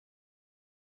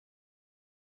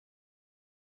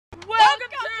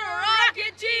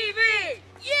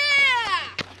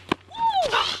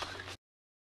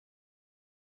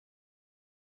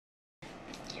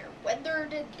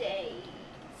weather today.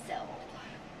 So,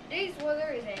 today's weather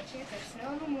is a chance of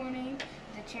snow in the morning,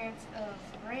 with a chance of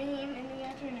rain in the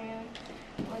afternoon,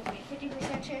 with a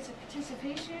 50% chance of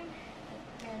participation,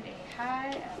 and a high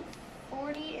of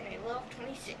 40 and a low of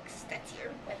 26. That's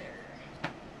your weather. Yeah.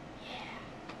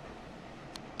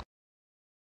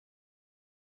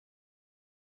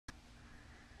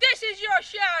 This is your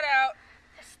shout out.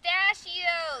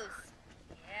 Pistachios.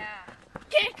 Yeah.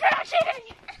 Keep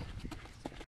crashing!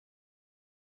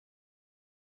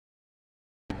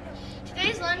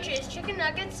 Today's lunch is chicken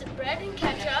nuggets, bread and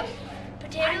ketchup,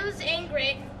 potatoes and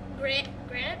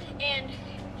granite, and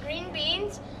green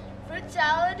beans, fruit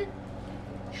salad,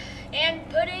 and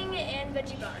pudding and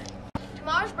veggie bun.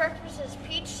 Tomorrow's breakfast is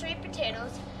peach sweet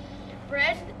potatoes,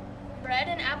 bread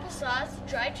and applesauce,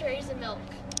 dried cherries, and milk.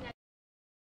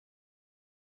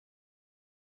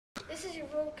 This is your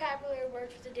vocabulary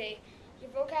word for the day. Your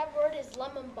vocab word is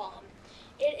lemon balm.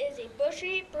 It is a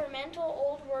bushy,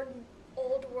 ornamental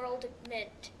old world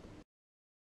mint.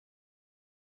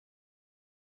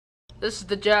 This is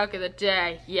the joke of the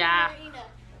day. Yeah. Marina,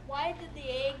 why did the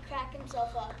egg crack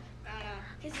himself up? I don't know.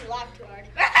 Because he laughed too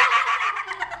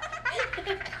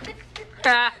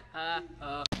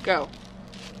hard. Go.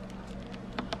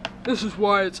 This is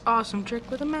Wyatt's awesome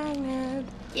trick with a magnet.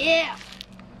 Yeah.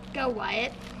 Go,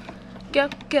 Wyatt. Go,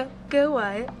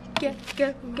 Wyatt. Go,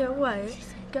 Wyatt. Go, Wyatt.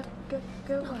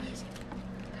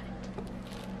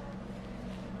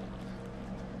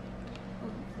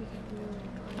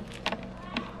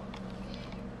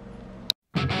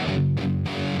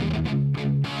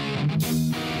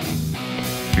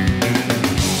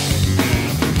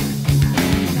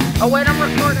 Oh wait, I'm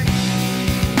recording.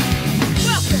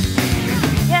 Welcome.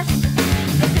 Yes,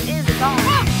 it is. It's on.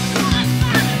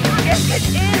 Yes,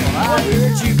 it is. I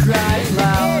heard you cry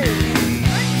loud.